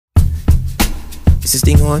Is this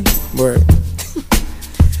thing on? Word.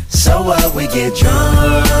 So what, we get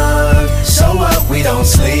drunk. So what, we don't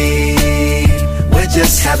sleep. We're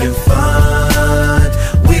just having fun.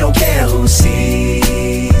 We don't care who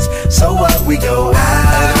sees. So what, we go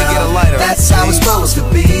out. Let me get a lighter. That's how it's supposed to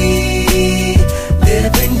be.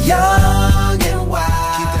 Living young and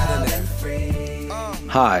wild and free.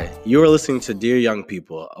 Hi, you are listening to Dear Young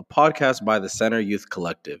People, a podcast by the Center Youth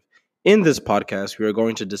Collective. In this podcast, we are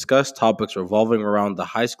going to discuss topics revolving around the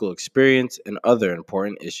high school experience and other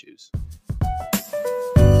important issues.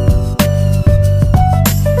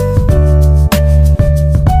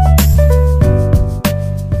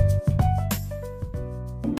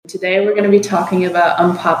 Today we're going to be talking about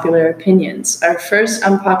unpopular opinions. Our first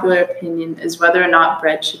unpopular opinion is whether or not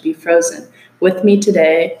bread should be frozen. With me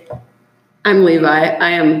today, I'm Levi. I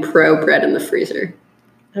am pro bread in the freezer.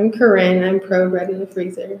 I'm Corinne. I'm pro bread in the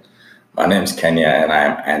freezer. My name's Kenya, and I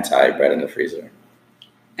am anti-bread in the freezer.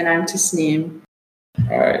 and I'm Tasneem.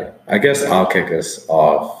 All right. I guess I'll kick us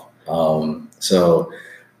off. So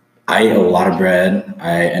I eat a lot of bread.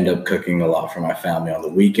 I end up cooking a lot for my family on the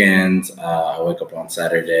weekends. I wake up on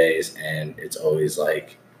Saturdays, and it's always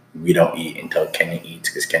like we don't eat until Kenya eats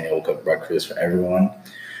because Kenya will cook breakfast for everyone.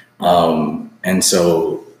 And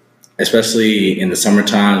so especially in the summer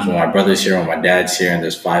times when my brother's here, when my dad's here, and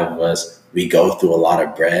there's 5 of us, we go through a lot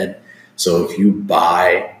of bread. So if you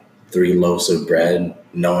buy 3 loaves of bread,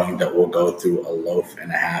 knowing that we'll go through a loaf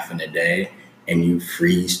and a half in a day, and you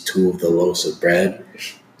freeze 2 of the loaves of bread,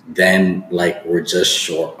 then like we're just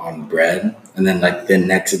short on bread. And then like the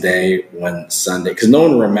next day when Sunday, because no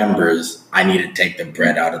one remembers I need to take the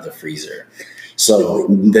bread out of the freezer. So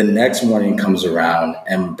the next morning comes around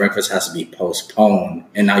and breakfast has to be postponed.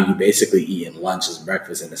 And now you basically eating lunch as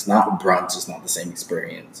breakfast, and it's not brunch. It's not the same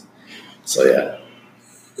experience. So, yeah.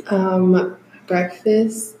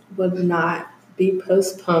 Breakfast would not be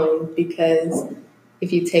postponed because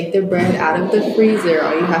if you take the bread out of the freezer,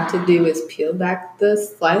 all you have to do is peel back the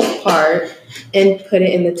sliced part and put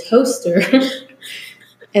it in the toaster.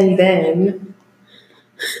 And then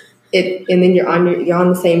you're on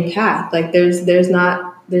the same path. Like there's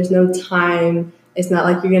no time. It's not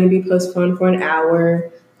like you're going to be postponed for an hour.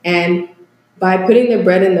 And by putting the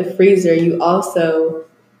bread in the freezer, you also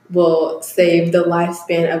will save the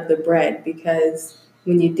lifespan of the bread, because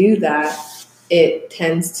when you do that, it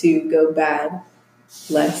tends to go bad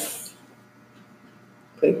less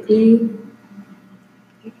quickly.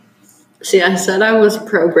 See, I said I was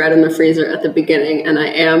pro bread in the freezer at the beginning, and I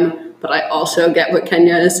am, but I also get what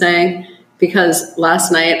Kenya is saying, because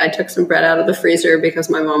last night I took some bread out of the freezer because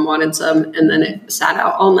my mom wanted some, and then it sat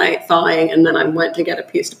out all night thawing, and then I went to get a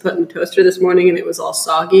piece to put in the toaster this morning, and it was all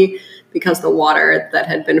soggy because the water that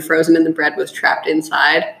had been frozen in the bread was trapped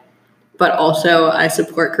inside. But also I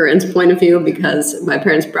support Corinne's point of view because my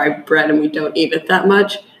parents buy bread and we don't eat it that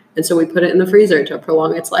much, and so we put it in the freezer to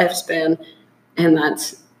prolong its lifespan, and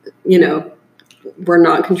that's, we're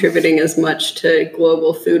not contributing as much to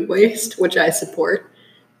global food waste, which I support.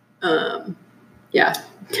 Yeah.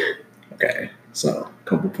 Okay, so a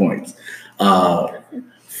couple points.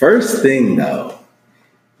 First thing, though,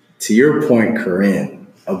 to your point, Corinne,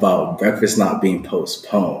 about breakfast not being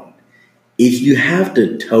postponed, if you have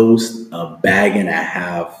to toast a bag and a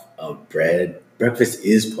half of bread, breakfast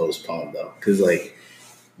is postponed, though, because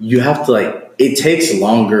you have to it takes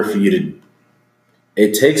longer for you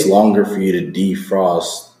to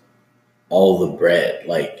defrost all the bread,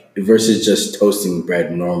 versus just toasting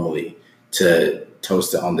bread normally, to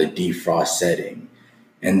toast it on the defrost setting.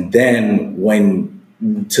 And then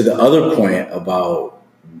to the other point about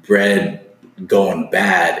bread going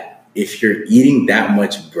bad, if you're eating that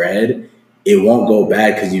much bread, it won't go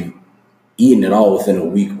bad because you've eaten it all within a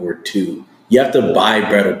week or 2. You have to buy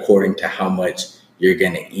bread according to how much you're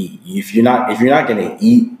going to eat. If you're not going to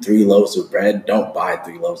eat 3 loaves of bread, don't buy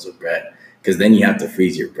 3 loaves of bread, because then you have to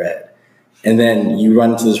freeze your bread. And then you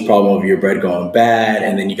run into this problem of your bread going bad,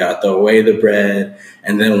 and then you got to throw away the bread.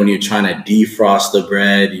 And then when you're trying to defrost the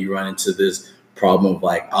bread, you run into this problem of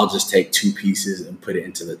I'll just take 2 pieces and put it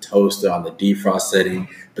into the toaster on the defrost setting,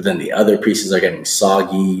 but then the other pieces are getting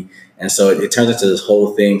soggy. And so it turns into this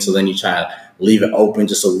whole thing. So then you try to leave it open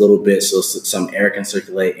just a little bit so some air can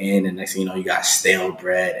circulate in, and next thing you know, you got stale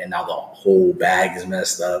bread, and now the whole bag is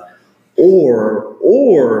messed up. Or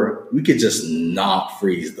we could just not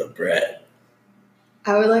freeze the bread.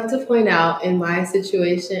 I would like to point out, in my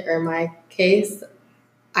situation or my case,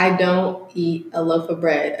 I don't eat a loaf of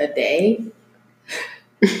bread a day.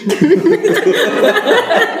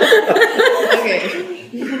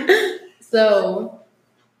 Okay. So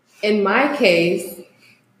in my case,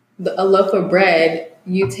 a loaf of bread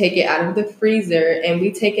you take it out of the freezer, and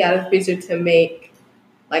we take it out of the freezer to make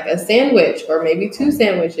like a sandwich or maybe 2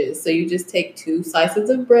 sandwiches. So you just take 2 slices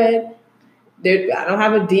of bread. I don't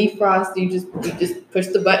have a defrost. You just push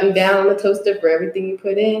the button down on the toaster for everything you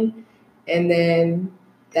put in, and then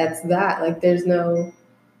that's that. Like there's no,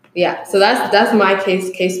 yeah. So that's my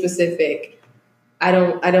case specific. I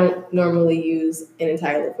don't normally use an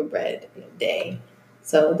entire loaf of bread in a day,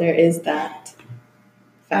 so there is that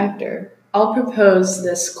factor. I'll propose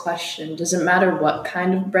this question. Does it matter what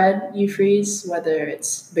kind of bread you freeze, whether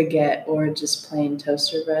it's baguette or just plain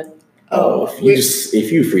toaster bread? Oh,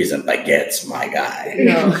 if you freeze them baguettes, my guy.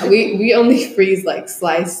 No, we only freeze like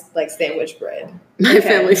sliced like sandwich bread. My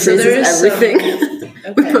family freezes everything.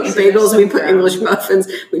 We put bagels, we put English muffins,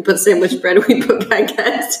 we put sandwich bread, we put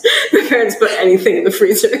baguettes. My parents put anything in the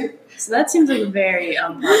freezer. So that seems like a very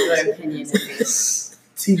unpopular opinion in this.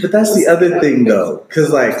 See, but that's the other thing, though.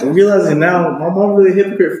 Because, like, I'm realizing now, my mom really a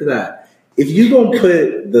hypocrite for that. If you gonna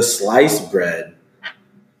put the sliced bread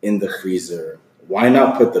in the freezer, why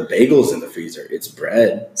not put the bagels in the freezer? It's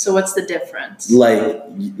bread. So what's the difference?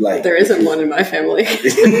 Like there isn't one in my family.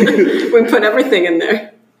 We put everything in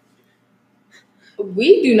there.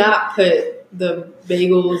 We do not put the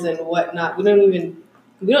bagels and whatnot. We don't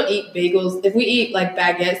eat bagels. If we eat like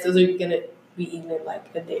baguettes, those are gonna be eaten in like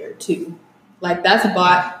a day or 2. Like that's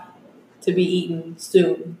bought to be eaten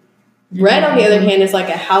soon. Bread, on the other hand, is like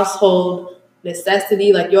a household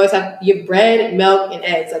necessity. Like you always have your bread, milk, and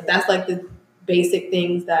eggs. Like that's like the basic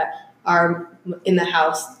things that are in the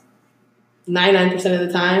house 99% of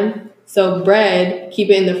the time. So bread,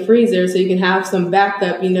 keep it in the freezer so you can have some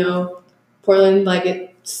backup. You know, Portland, like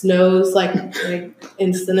it snows like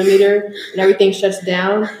in centimeter and everything shuts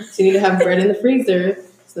down. So you need to have bread in the freezer.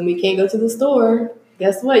 So then we can't go to the store.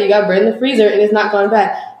 Guess what? You got bread in the freezer and it's not going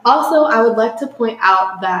bad. Also, I would like to point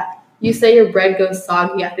out that you say your bread goes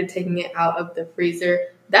soggy after taking it out of the freezer.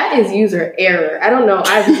 That is user error. I don't know.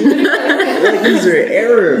 I've user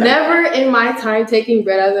error. Never in my time taking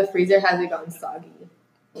bread out of the freezer has it gone soggy.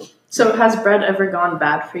 So has bread ever gone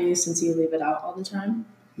bad for you since you leave it out all the time?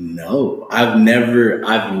 No, I've never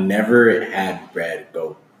had bread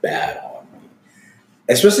go bad on me.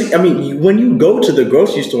 Especially, I mean, when you go to the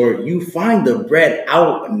grocery store, you find the bread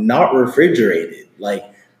out, not refrigerated. Like,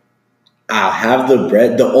 I'll have the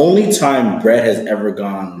bread. The only time bread has ever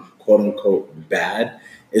gone, quote unquote, bad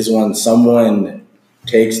is when someone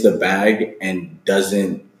takes the bag and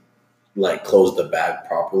doesn't like close the bag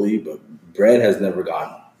properly. But bread has never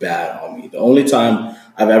gone bad on me. The only time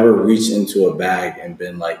I've ever reached into a bag and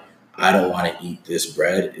been like, I don't want to eat this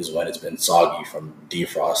bread is when it's been soggy from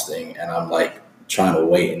defrosting, and I'm like trying to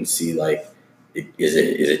wait and see like, is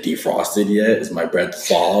it defrosted yet? Is my bread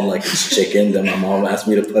thawed like it's chicken that my mom asked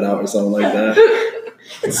me to put out or something like that?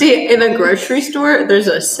 See, in a grocery store, there's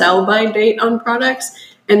a sell-by date on products,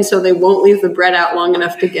 and so they won't leave the bread out long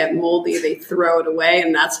enough to get moldy. They throw it away,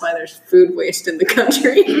 and that's why there's food waste in the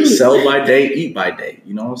country. Sell by date, eat by date.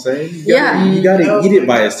 You know what I'm saying? You gotta eat it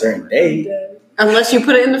by a certain date. Unless you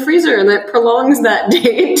put it in the freezer, and that prolongs that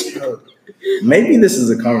date. Maybe this is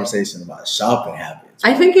a conversation about shopping habits.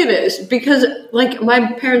 I think it is, because like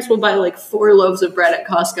my parents will buy like 4 loaves of bread at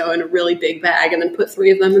Costco in a really big bag and then put 3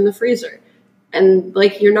 of them in the freezer. And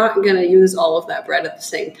like you're not going to use all of that bread at the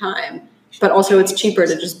same time, but also it's cheaper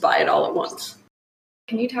to just buy it all at once.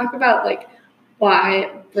 Can you talk about like why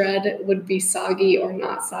bread would be soggy or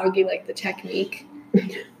not soggy, like the technique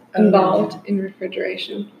involved in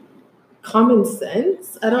refrigeration? Common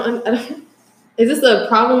sense? I don't. Is this a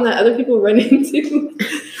problem that other people run into?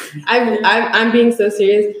 I'm being so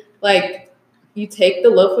serious. Like, you take the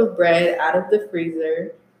loaf of bread out of the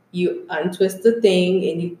freezer, you untwist the thing,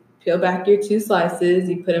 and you peel back your 2 slices.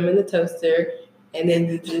 You put them in the toaster, and then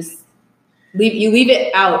you just leave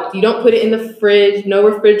it out. You don't put it in the fridge. No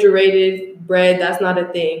refrigerated bread. That's not a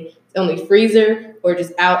thing. It's only freezer or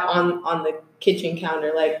just out on the kitchen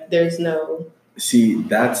counter. Like, there's no. See,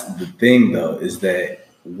 that's the thing, though, is that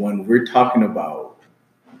when we're talking about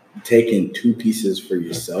taking 2 pieces for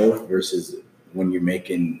yourself versus when you're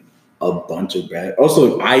making a bunch of bread.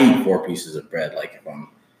 Also, I eat 4 pieces of bread. Like if I'm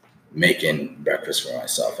making breakfast for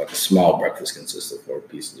myself, like a small breakfast consists of 4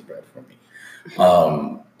 pieces of bread for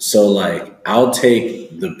me. So like I'll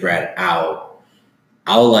take the bread out.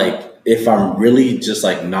 I'll like, if I'm really just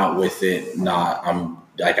like not with it, I'm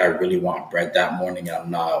like, I really want bread that morning and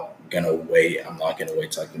I'm not gonna wait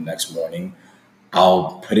till like the next morning.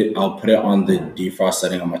 I'll put it on the defrost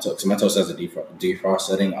setting on my toast. So my toast has a defrost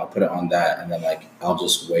setting. I'll put it on that, and then like I'll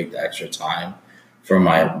just wait the extra time for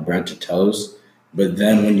my bread to toast. But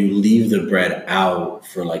then when you leave the bread out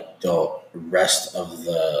for like the rest of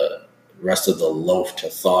the rest of the loaf to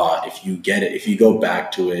thaw, if you go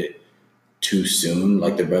back to it too soon,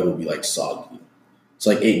 like the bread will be like soggy. It's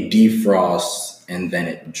like it defrosts and then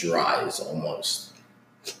it dries almost.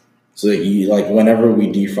 So you like whenever we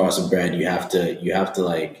defrost bread, you have to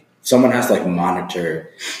like someone has to like monitor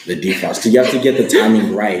the defrost because you have to get the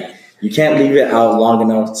timing right. You can't leave it out long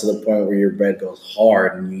enough to the point where your bread goes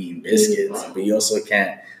hard and you eat biscuits, but you also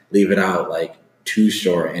can't leave it out like too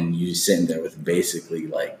short and you sitting there with basically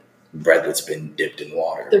like bread that's been dipped in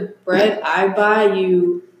water. The bread I buy,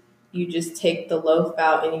 you just take the loaf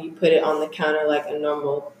out and you put it on the counter like a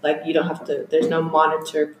normal, like you don't have to, there's no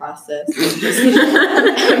monitor process.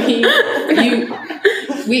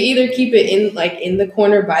 We either keep it in the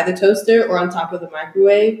corner by the toaster or on top of the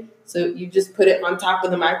microwave. So you just put it on top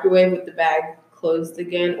of the microwave with the bag closed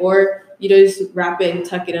again, or you just wrap it and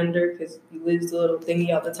tuck it under because you lose the little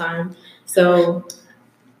thingy all the time. So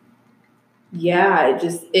yeah,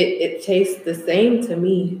 it tastes the same to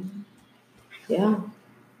me. Yeah.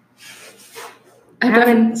 I have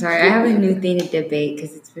a new thing to debate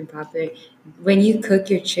because it's been popular. When you cook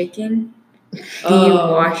your chicken, do you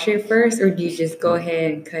wash it first or do you just go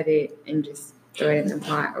ahead and cut it and just throw it in the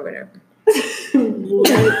pot or whatever? Have you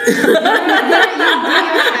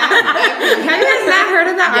guys not heard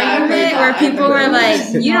of that argument where people are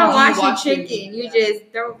like, you don't wash your chicken, you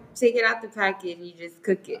just don't take it out the package, you just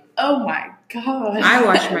cook it. Oh my god! I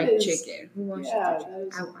wash my chicken. Who washes their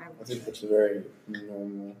chicken? I think that's very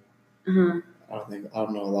normal. I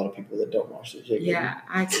don't know a lot of people that don't wash their chicken. Yeah,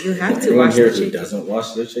 you have to wash the chicken. Who doesn't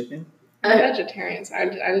wash their chicken? I'm vegetarian, so I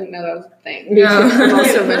didn't know that was a thing. No, I'm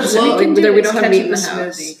also vegetarian. We don't have meat in the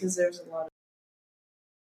house because there's a lot.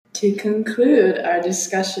 To conclude our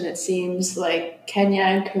discussion, it seems like Kenya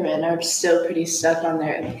and Corinne are still pretty stuck on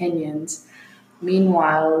their opinions.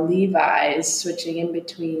 Meanwhile, Levi is switching in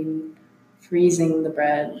between freezing the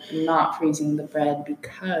bread and not freezing the bread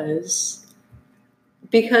because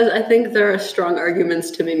I think there are strong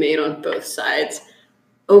arguments to be made on both sides.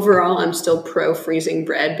 Overall, I'm still pro freezing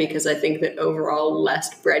bread because I think that overall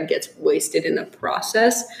less bread gets wasted in the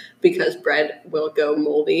process because bread will go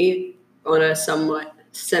moldy on a somewhat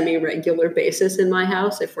semi-regular basis in my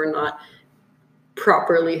house if we're not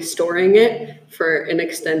properly storing it for an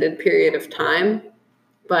extended period of time.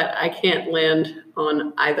 But I can't land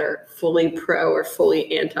on either fully pro or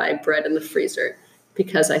fully anti bread in the freezer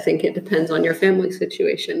because I think it depends on your family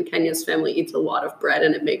situation. Kenya's family eats a lot of bread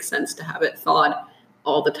and it makes sense to have it thawed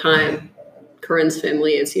all the time. Corinne's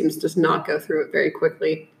family, it seems, does not go through it very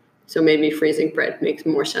quickly. So maybe freezing bread makes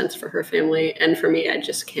more sense for her family. And for me, I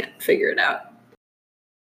just can't figure it out.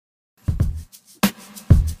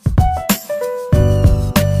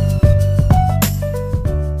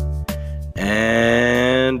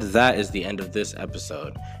 And that is the end of this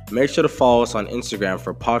episode. Make sure to follow us on Instagram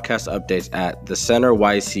for podcast updates at the Center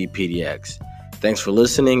YC PDX. Thanks for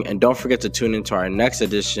listening, and don't forget to tune into our next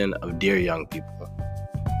edition of Dear Young People.